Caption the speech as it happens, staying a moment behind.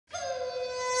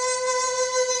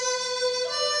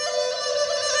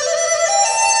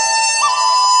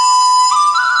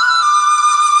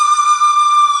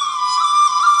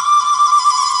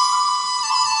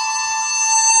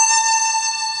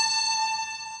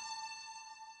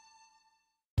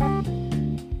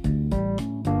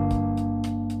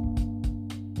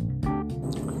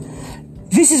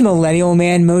This is Millennial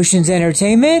Man Motions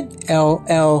Entertainment,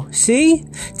 LLC.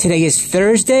 Today is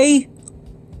Thursday,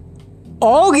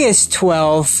 August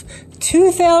 12th,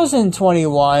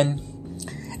 2021.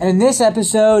 And in this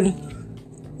episode,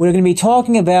 we're going to be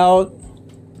talking about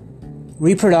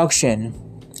reproduction.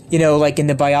 You know, like in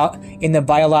the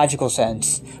biological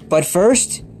sense. But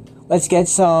first, let's get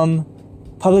some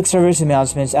public service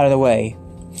announcements out of the way.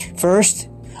 First,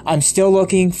 I'm still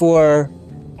looking for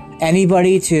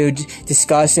anybody to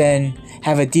discuss and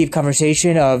have a deep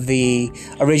conversation of the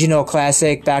original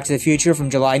classic Back to the Future from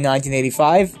July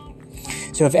 1985.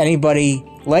 So if anybody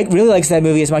really likes that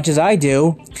movie as much as I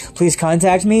do, please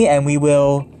contact me and we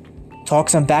will talk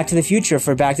some Back to the Future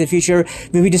for Back to the Future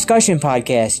movie discussion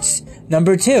podcasts.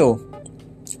 Number 2,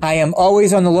 I am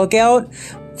always on the lookout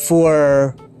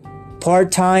for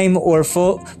part-time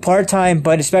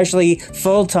but especially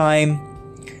full-time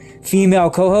female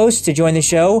co-hosts to join the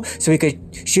show so we could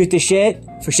shoot the shit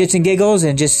for shits and giggles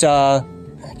and just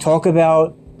talk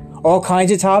about all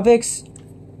kinds of topics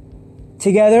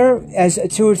together as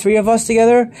 2 or 3 of us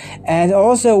together. And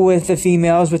also with the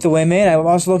females, with the women, I'm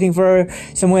also looking for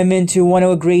some women to want to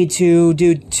agree to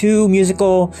do 2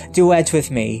 musical duets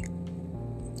with me.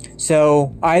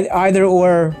 So either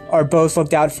or are both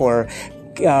looked out for.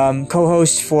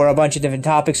 Co-hosts for a bunch of different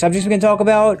subjects we can talk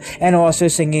about, and also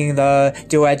singing the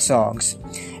duet songs.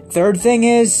 Third thing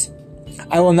is,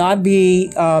 I will not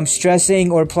be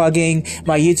stressing or plugging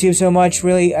my YouTube so much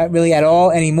really at all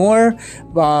anymore.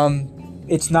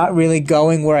 It's not really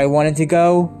going where I want it to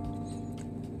go.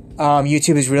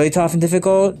 YouTube is really tough and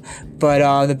difficult,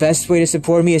 but the best way to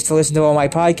support me is to listen to all my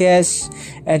podcasts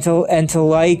and to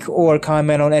like or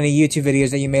comment on any YouTube videos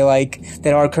that you may like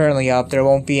that are currently up. There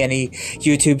won't be any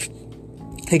YouTube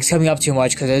things coming up too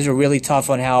much because those are really tough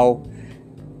on how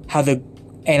the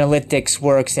analytics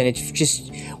works, and it's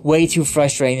just way too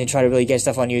frustrating to try to really get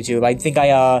stuff on YouTube. I think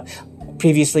I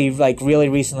previously, really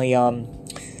recently, I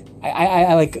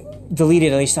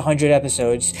deleted at least 100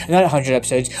 episodes. Not 100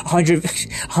 episodes, 100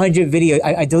 videos.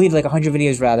 I deleted 100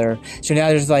 videos rather. So now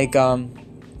there's 100 or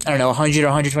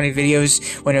 120 videos,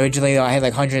 when originally I had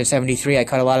 173. I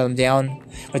cut a lot of them down.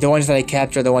 But the ones that I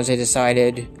kept are the ones I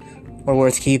decided were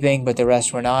worth keeping, but the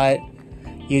rest were not.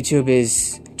 YouTube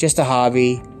is just a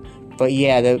hobby. But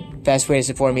yeah, the best way to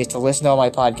support me is to listen to all my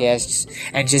podcasts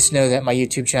and just know that my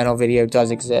YouTube channel video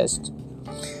does exist.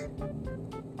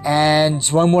 And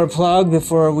one more plug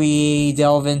before we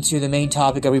delve into the main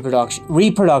topic of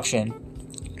reproduction,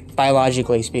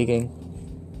 biologically speaking.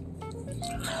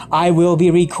 I will be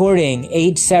recording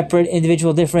 8 separate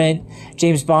individual different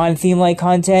James Bond theme-like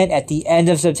content at the end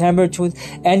of September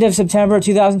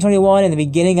 2021 and the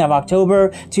beginning of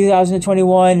October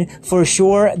 2021 for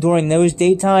sure during those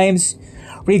date times.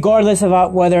 Regardless of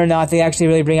whether or not they actually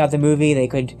really bring out the movie, they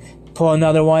could pull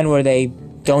another one where they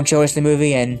don't show us the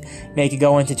movie and make it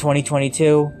go into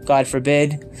 2022, God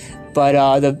forbid.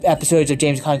 But the episodes of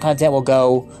James Bond content will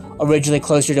go originally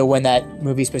closer to when that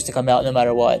movie's supposed to come out, no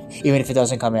matter what, even if it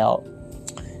doesn't come out.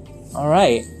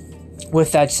 Alright,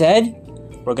 with that said,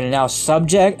 we're going to now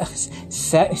segue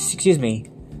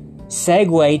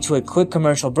to a quick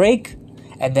commercial break,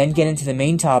 and then get into the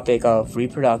main topic of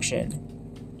reproduction.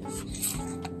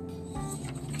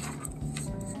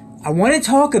 I want to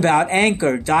talk about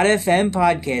Anchor.fm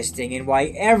podcasting and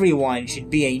why everyone should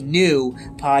be a new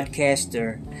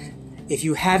podcaster. If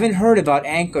you haven't heard about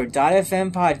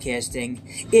Anchor.fm podcasting,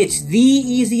 it's the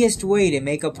easiest way to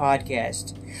make a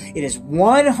podcast. It is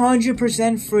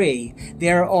 100% free.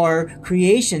 There are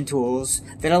creation tools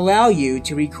that allow you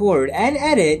to record and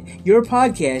edit your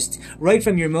podcast right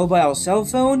from your mobile cell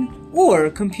phone or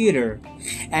computer.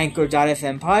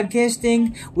 Anchor.fm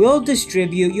podcasting will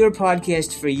distribute your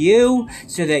podcast for you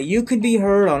so that you can be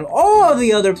heard on all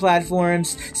the other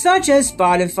platforms such as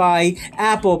Spotify,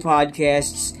 Apple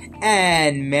Podcasts,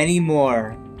 and many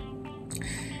more.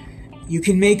 You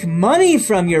can make money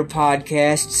from your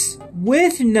podcasts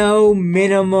with no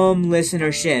minimum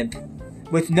listenership.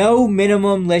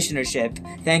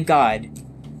 Thank God.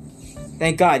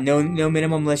 Thank God, no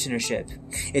minimum listenership.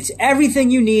 It's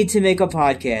everything you need to make a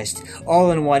podcast,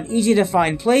 all in one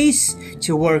easy-to-find place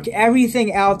to work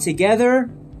everything out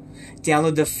together.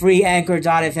 Download the free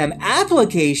Anchor.fm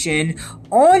application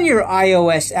on your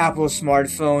iOS Apple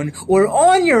smartphone or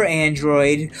on your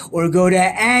Android, or go to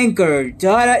Anchor.fm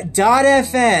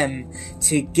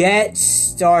to get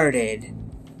started.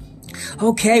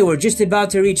 Okay, we're just about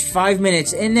to reach 5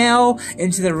 minutes in now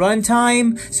into the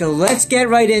runtime, so let's get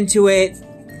right into it.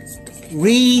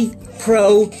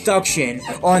 Reproduction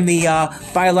on the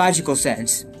biological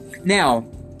sense. Now,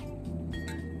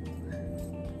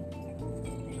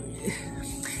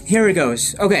 here it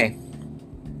goes. Okay.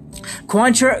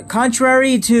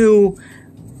 Contrary to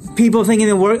people thinking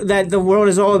that the world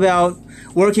is all about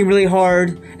working really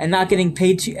hard and not getting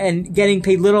paid and getting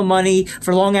paid little money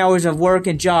for long hours of work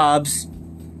and jobs,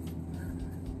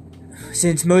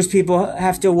 since most people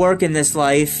have to work in this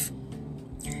life,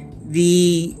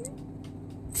 the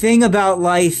thing about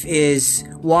life is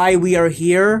why we are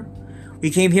here. We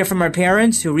came here from our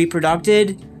parents who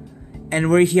reproduced,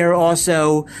 and we're here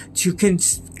also to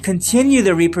continue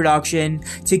the reproduction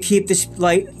to keep this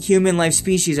human life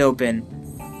species open.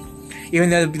 Even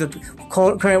though the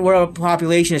current world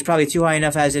population is probably too high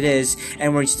enough as it is,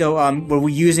 and we're still we're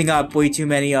using up way too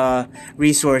many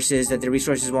resources that the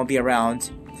resources won't be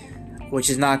around, which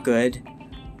is not good.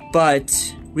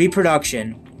 But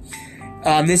reproduction.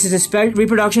 This is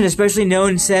reproduction, especially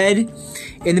said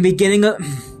in the beginning of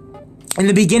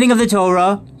the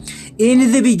Torah.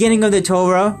 In the beginning of the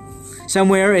Torah,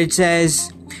 somewhere it says,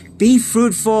 "Be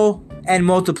fruitful and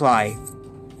multiply."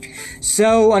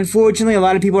 So, unfortunately, a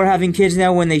lot of people are having kids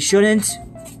now when they shouldn't.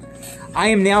 I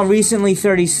am now recently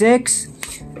 36.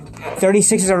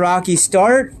 36 is a rocky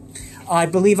start. I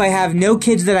believe I have no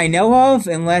kids that I know of,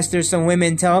 unless there's some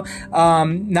women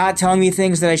not telling me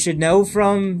things that I should know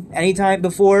from any time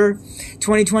before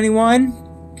 2021.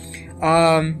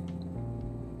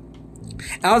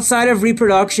 Outside of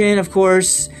reproduction, of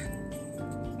course,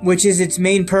 which is its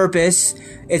main purpose,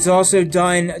 it's also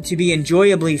done to be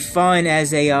enjoyably fun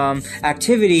as a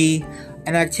activity,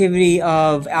 an activity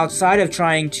of outside of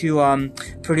trying to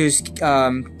produce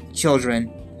children.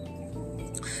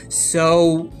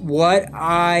 So what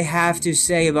I have to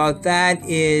say about that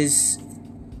is,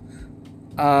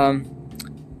 I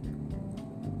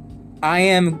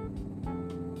am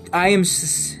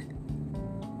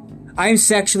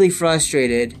sexually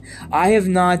frustrated. I have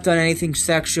not done anything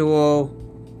sexual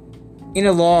in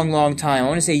a long time. I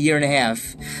want to say a year and a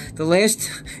half. The last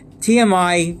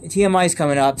TMI is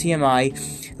coming up. TMI.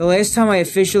 The last time I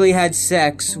officially had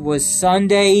sex was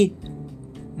Sunday,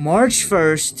 March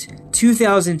 1st,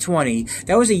 2020.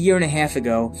 That was a year and a half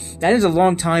ago. That is a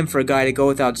long time for a guy to go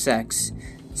without sex.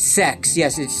 Sex,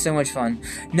 yes, it's so much fun.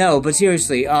 No, but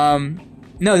seriously,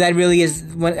 no, that really is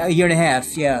a year and a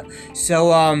half. Yeah.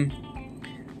 So,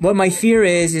 what my fear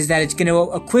is that it's going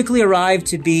to quickly arrive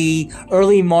to be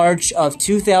early March of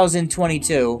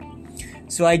 2022.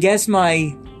 So I guess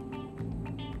my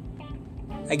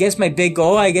big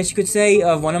goal, I guess you could say,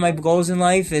 of one of my goals in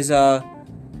life is to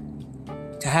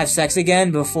have sex again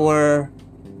before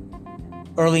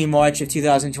early March of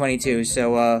 2022.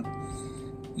 So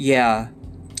yeah.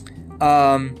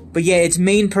 But yeah, its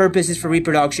main purpose is for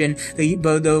reproduction.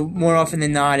 Though more often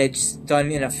than not, it's done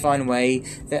in a fun way.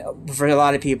 That for a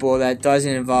lot of people, that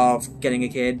doesn't involve getting a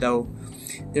kid. Though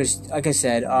there's, like I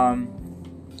said,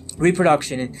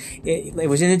 reproduction. It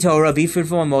was in the Torah: be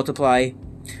fruitful and multiply.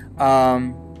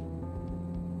 I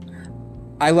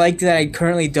like that I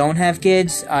currently don't have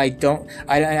kids. I don't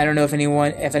know if any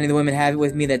of the women have it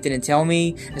with me that didn't tell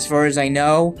me. As far as I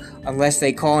know, unless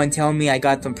they call and tell me I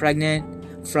got them pregnant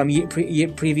from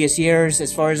previous years.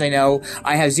 As far as I know,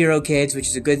 I have 0 kids, which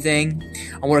is a good thing.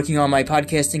 I'm working on my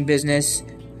podcasting business,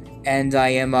 and I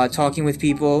am talking with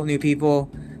new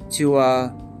people, to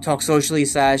talk socially /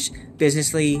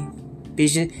 businessy.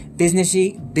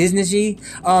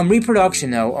 Reproduction,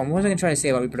 though. What was I going to try to say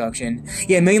about reproduction?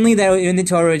 Yeah, mainly that in the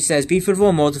Torah it says, be fruitful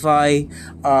and multiply.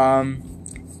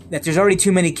 That there's already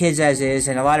too many kids as is,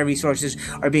 and a lot of resources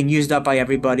are being used up by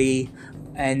everybody,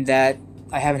 and that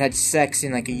I haven't had sex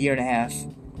in like a year and a half.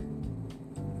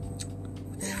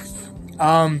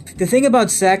 The thing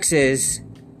about sex is,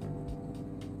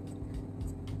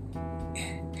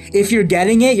 if you're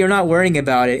getting it, you're not worrying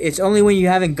about it. It's only when you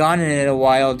haven't gotten it in a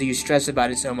while do you stress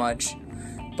about it so much.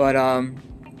 But,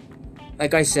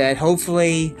 like I said,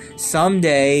 hopefully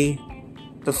someday,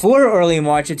 before early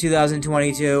March of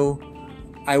 2022,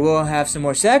 I will have some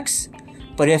more sex.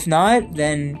 But if not,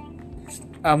 then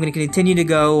I'm going to continue to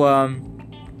go,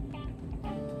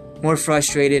 more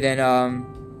frustrated and,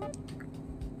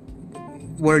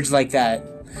 words like that.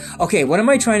 Okay, what am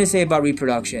I trying to say about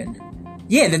reproduction?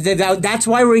 Yeah, that's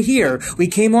why we're here. We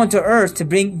came onto Earth to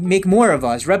make more of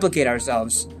us, replicate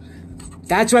ourselves.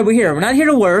 That's why we're here. We're not here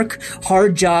to work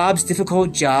hard jobs,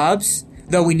 difficult jobs,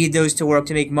 though we need those to work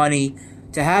to make money,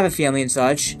 to have a family and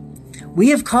such. We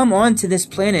have come onto this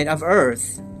planet of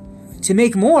Earth to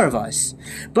make more of us.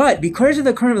 But because of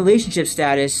the current relationship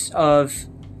status of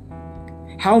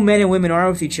how men and women are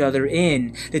with each other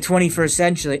in the 21st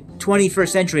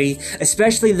century,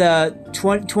 especially the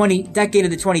decade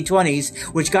of the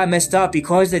 2020s, which got messed up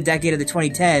because of the decade of the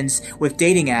 2010s with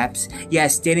dating apps.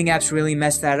 Yes, dating apps really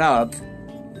messed that up.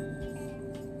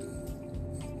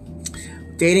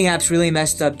 dating apps really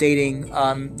messed up dating.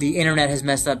 The internet has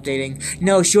messed up dating.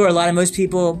 No, sure, a lot of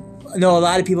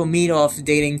people meet off the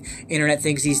dating internet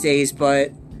things these days,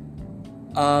 but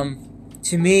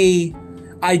to me,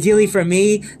 ideally for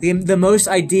me, the most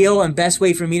ideal and best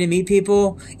way for me to meet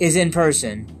people is in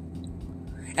person.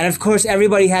 And of course,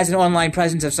 everybody has an online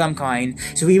presence of some kind,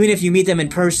 so even if you meet them in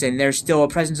person, there's still a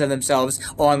presence of themselves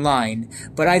online.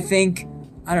 But I think,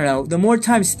 I don't know, the more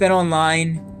time spent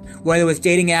online, whether with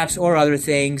dating apps or other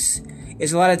things,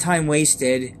 is a lot of time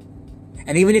wasted.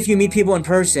 And even if you meet people in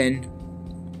person,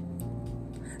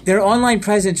 their online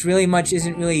presence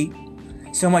isn't really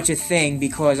so much a thing,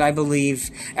 because I believe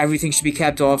everything should be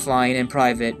kept offline and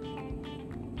private.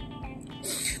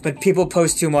 But people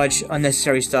post too much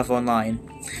unnecessary stuff online.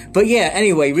 But yeah,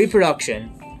 anyway,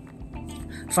 Reproduction.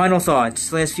 Final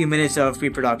thoughts. Last few minutes of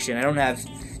Reproduction. I don't have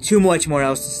too much more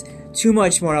else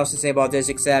to say about this,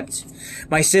 except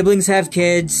my siblings have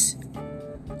kids.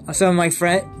 Some of my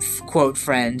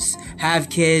friends have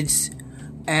kids.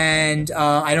 And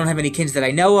I don't have any kids that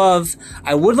I know of.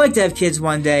 I would like to have kids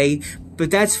one day, but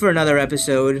that's for another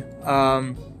episode.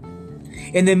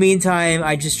 In the meantime,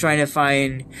 I'm just trying to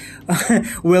find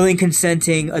willing,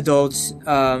 consenting adults.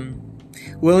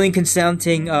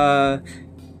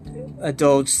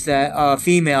 Adults that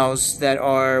females that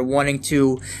are wanting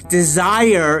to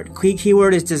desire.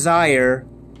 Keyword is desire.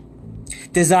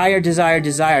 Desire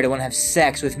to want to have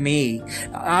sex with me.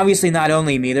 Obviously, not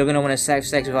only me. They're going to want to have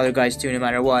sex with other guys too, no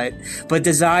matter what. But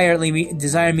desire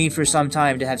me for some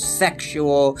time to have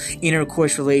sexual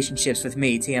intercourse relationships with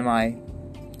me. TMI.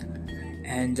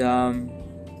 And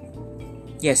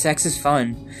yeah, sex is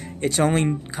fun. It's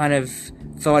only kind of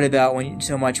thought about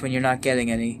so much when you're not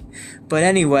getting any. But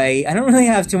anyway, I don't really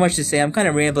have too much to say. I'm kind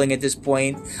of rambling at this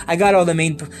point. I got all the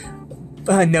main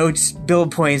notes,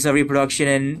 bullet points of Reproduction,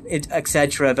 and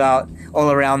etc. about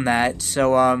all around that.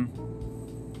 So I'm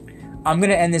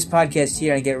gonna end this podcast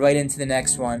here and get right into the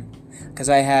next one, because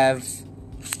I have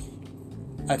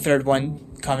a third one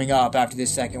coming up after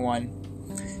this second one.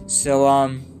 So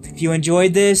if you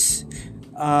enjoyed this,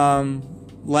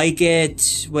 like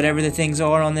it, whatever the things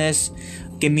are on this,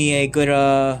 give me a good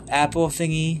Apple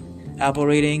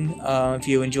rating if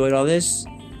you enjoyed all this,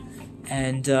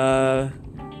 and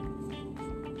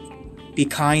be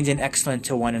kind and excellent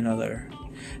to one another.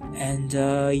 And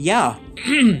yeah,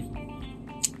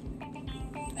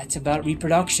 that's about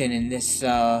Reproduction in this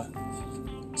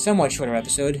somewhat shorter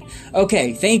episode.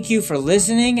 Okay, thank you for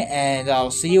listening, and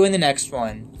I'll see you in the next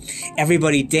one.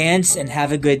 Everybody dance and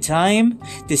have a good time.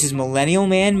 This is Millennial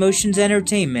Man Motions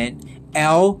Entertainment,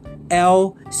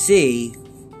 LLC,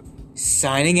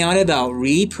 signing out about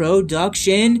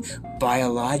reproduction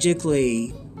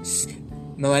biologically.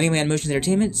 Millennial Man Motions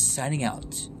Entertainment, signing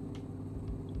out.